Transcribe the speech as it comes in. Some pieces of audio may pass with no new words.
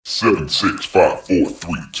7, 6, 5, 4,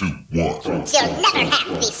 3, 2, 1. You'll never have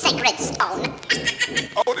the sacred stone.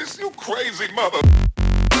 Oh, this you crazy mother.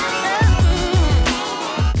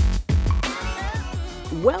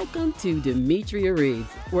 Welcome to Demetria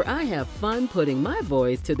Reads, where I have fun putting my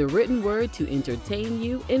voice to the written word to entertain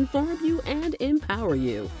you, inform you, and empower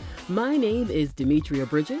you. My name is Demetria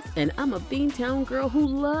Bridges, and I'm a Beantown girl who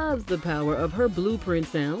loves the power of her blueprint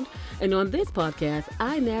sound. And on this podcast,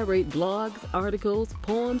 I narrate blogs, articles,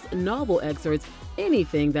 poems, novel excerpts,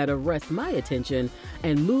 anything that arrests my attention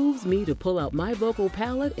and moves me to pull out my vocal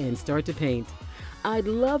palette and start to paint. I'd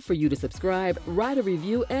love for you to subscribe, write a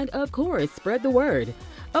review, and of course, spread the word.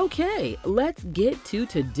 Okay, let's get to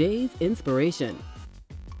today's inspiration.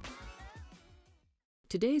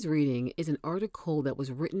 Today's reading is an article that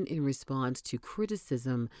was written in response to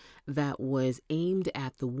criticism that was aimed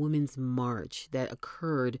at the Women's March that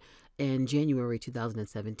occurred in January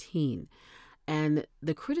 2017. And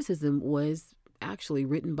the criticism was actually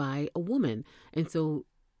written by a woman. And so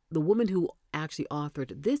the woman who actually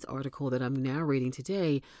authored this article that I'm narrating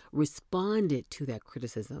today responded to that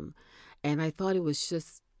criticism. And I thought it was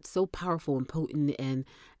just so powerful and potent,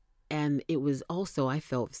 and it was also, I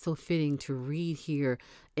felt, so fitting to read here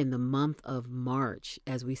in the month of March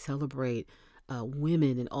as we celebrate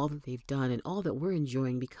women and all that they've done and all that we're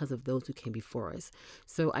enjoying because of those who came before us.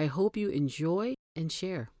 So I hope you enjoy and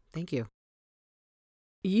share. Thank you.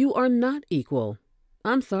 You Are Not Equal.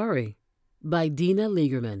 I'm Sorry, by Dina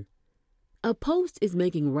Liegerman. A post is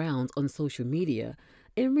making rounds on social media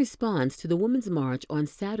in response to the Women's March on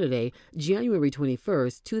Saturday, January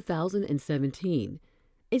 21st, 2017.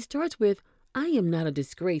 It starts with, I am not a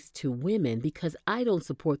disgrace to women because I don't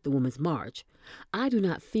support the Women's March. I do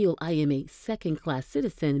not feel I am a second-class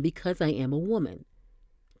citizen because I am a woman.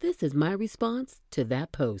 This is my response to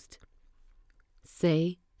that post.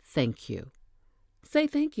 Say thank you. Say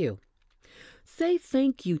thank you. Say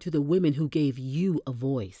thank you to the women who gave you a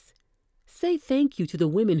voice. Say thank you to the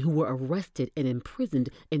women who were arrested and imprisoned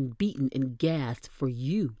and beaten and gassed for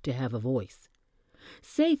you to have a voice.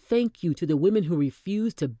 Say thank you to the women who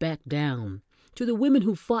refused to back down, to the women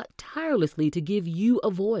who fought tirelessly to give you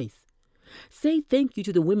a voice. Say thank you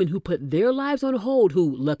to the women who put their lives on hold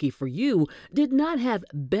who, lucky for you, did not have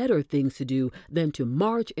better things to do than to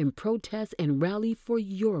march and protest and rally for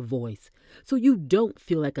your voice, so you don't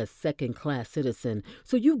feel like a second-class citizen,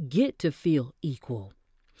 so you get to feel equal.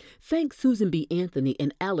 Thank Susan B. Anthony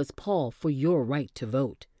and Alice Paul for your right to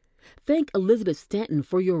vote. Thank Elizabeth Stanton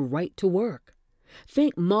for your right to work.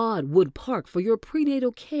 Thank Maude Wood Park for your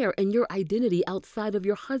prenatal care and your identity outside of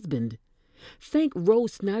your husband. Thank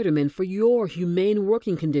Rose Snyderman for your humane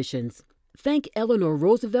working conditions. Thank Eleanor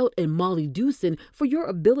Roosevelt and Molly Dewson for your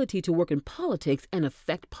ability to work in politics and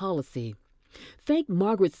affect policy. Thank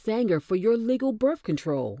Margaret Sanger for your legal birth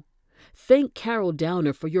control. Thank Carol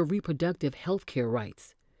Downer for your reproductive health care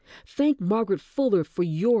rights. Thank Margaret Fuller for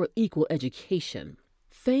your equal education.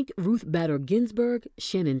 Thank Ruth Bader Ginsburg,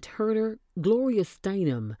 Shannon Turner, Gloria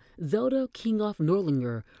Steinem, Zelda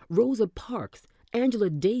Kinghoff-Norlinger, Rosa Parks, Angela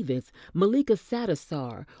Davis, Malika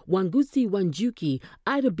Sadasar, Wangutsi Wanjuki,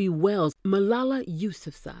 Ida B. Wells, Malala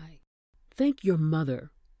Yousafzai. Thank your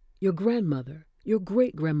mother, your grandmother, your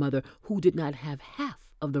great-grandmother who did not have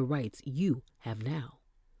half of the rights you have now.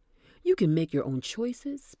 You can make your own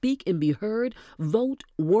choices, speak and be heard, vote,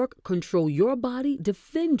 work, control your body,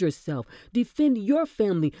 defend yourself, defend your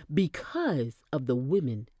family because of the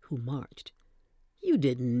women who marched. You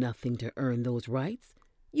did nothing to earn those rights.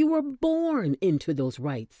 You were born into those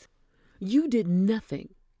rights. You did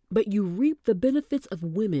nothing, but you reap the benefits of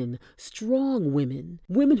women, strong women,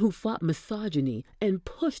 women who fought misogyny and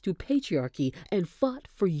pushed through patriarchy and fought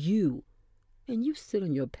for you. And you sit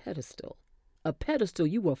on your pedestal. A pedestal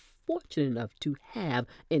you were fortunate enough to have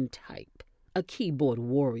and type. A keyboard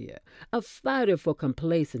warrior, a fighter for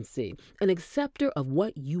complacency, an acceptor of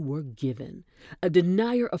what you were given, a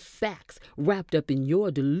denier of facts wrapped up in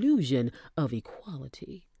your delusion of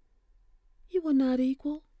equality. You are not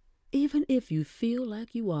equal, even if you feel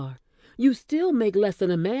like you are. You still make less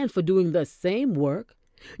than a man for doing the same work.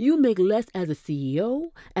 You make less as a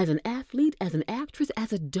CEO, as an athlete, as an actress,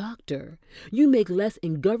 as a doctor. You make less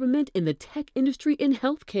in government, in the tech industry, in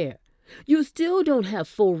healthcare. You still don't have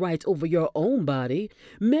full rights over your own body.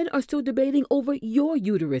 Men are still debating over your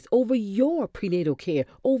uterus, over your prenatal care,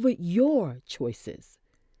 over your choices.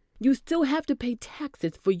 You still have to pay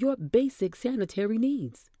taxes for your basic sanitary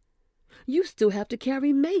needs. You still have to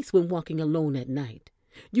carry mace when walking alone at night.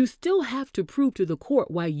 You still have to prove to the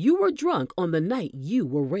court why you were drunk on the night you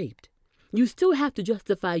were raped. You still have to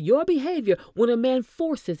justify your behavior when a man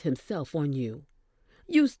forces himself on you.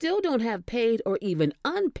 You still don't have paid or even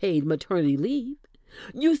unpaid maternity leave.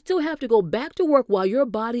 You still have to go back to work while your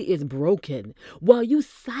body is broken, while you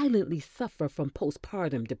silently suffer from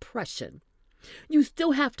postpartum depression. You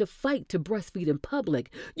still have to fight to breastfeed in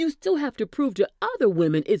public. You still have to prove to other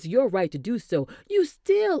women it's your right to do so. You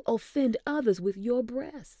still offend others with your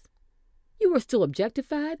breasts. You are still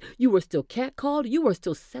objectified. You are still catcalled. You are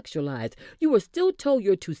still sexualized. You are still told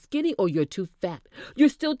you're too skinny or you're too fat. You're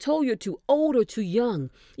still told you're too old or too young.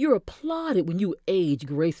 You're applauded when you age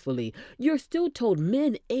gracefully. You're still told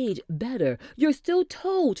men age better. You're still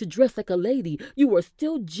told to dress like a lady. You are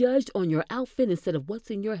still judged on your outfit instead of what's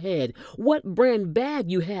in your head. What brand bag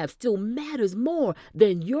you have still matters more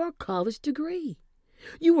than your college degree.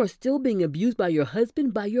 You are still being abused by your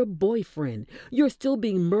husband, by your boyfriend. You're still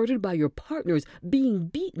being murdered by your partners, being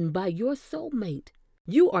beaten by your soulmate.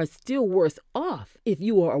 You are still worse off if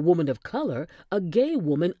you are a woman of color, a gay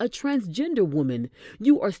woman, a transgender woman.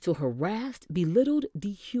 You are still harassed, belittled,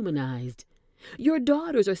 dehumanized. Your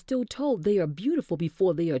daughters are still told they are beautiful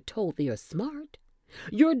before they are told they are smart.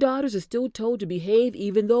 Your daughters are still told to behave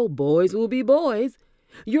even though boys will be boys.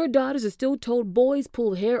 Your daughters are still told boys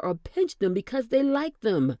pull hair or pinch them because they like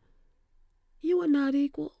them. You are not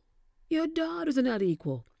equal. Your daughters are not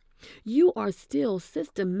equal. You are still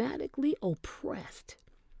systematically oppressed.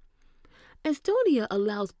 Estonia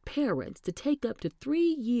allows parents to take up to 3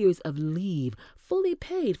 years of leave, fully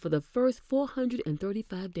paid for the first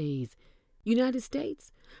 435 days. United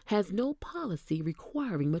States has no policy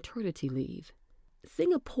requiring maternity leave.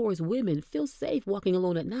 Singapore's women feel safe walking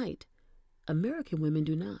alone at night. American women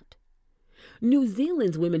do not. New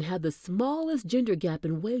Zealand's women have the smallest gender gap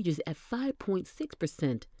in wages at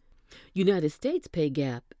 5.6%. United States pay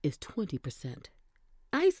gap is 20%.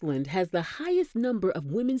 Iceland has the highest number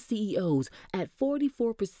of women CEOs at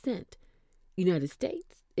 44%. United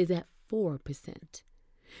States is at 4%.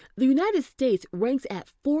 The United States ranks at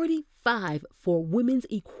 45 for women's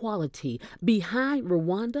equality, behind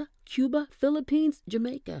Rwanda, Cuba, Philippines,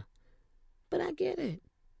 Jamaica. But I get it.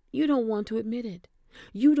 You don't want to admit it.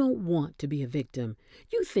 You don't want to be a victim.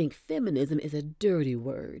 You think feminism is a dirty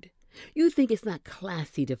word. You think it's not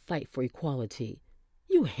classy to fight for equality.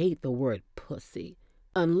 You hate the word pussy.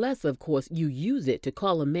 Unless, of course, you use it to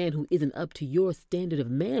call a man who isn't up to your standard of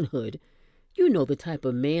manhood. You know the type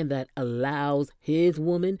of man that allows his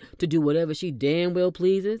woman to do whatever she damn well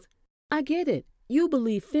pleases. I get it. You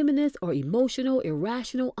believe feminists are emotional,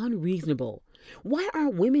 irrational, unreasonable. Why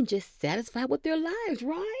aren't women just satisfied with their lives,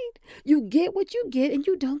 right? You get what you get and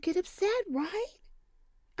you don't get upset, right?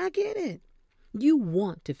 I get it. You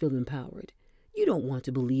want to feel empowered. You don't want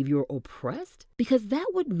to believe you're oppressed, because that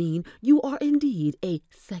would mean you are indeed a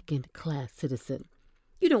second-class citizen.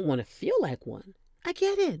 You don't want to feel like one. I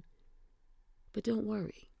get it. But don't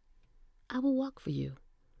worry. I will walk for you.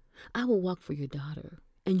 I will walk for your daughter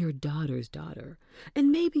and your daughter's daughter.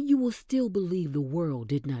 And maybe you will still believe the world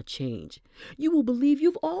did not change. You will believe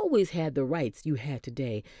you've always had the rights you had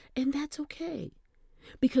today, and that's okay.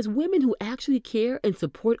 Because women who actually care and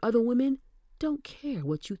support other women don't care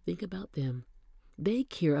what you think about them. They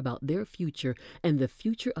care about their future and the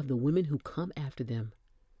future of the women who come after them.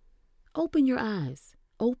 Open your eyes.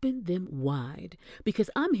 Open them wide,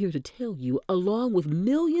 because I'm here to tell you, along with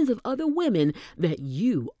millions of other women, that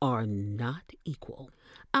you are not equal.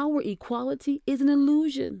 Our equality is an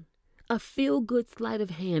illusion, a feel-good sleight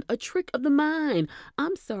of hand, a trick of the mind.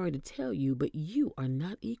 I'm sorry to tell you, but you are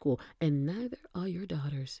not equal, and neither are your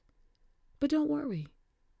daughters. But don't worry.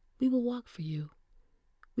 We will walk for you.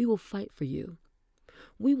 We will fight for you.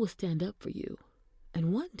 We will stand up for you.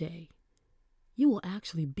 And one day, you will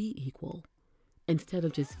actually be equal, instead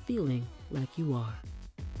of just feeling like you are.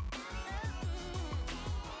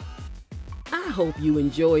 I hope you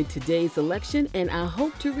enjoyed today's selection, and I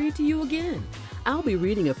hope to read to you again. I'll be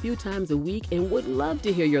reading a few times a week and would love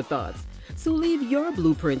to hear your thoughts. So leave your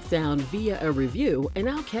blueprint sound via a review, and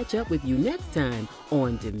I'll catch up with you next time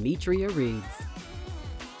on Demetria Reads.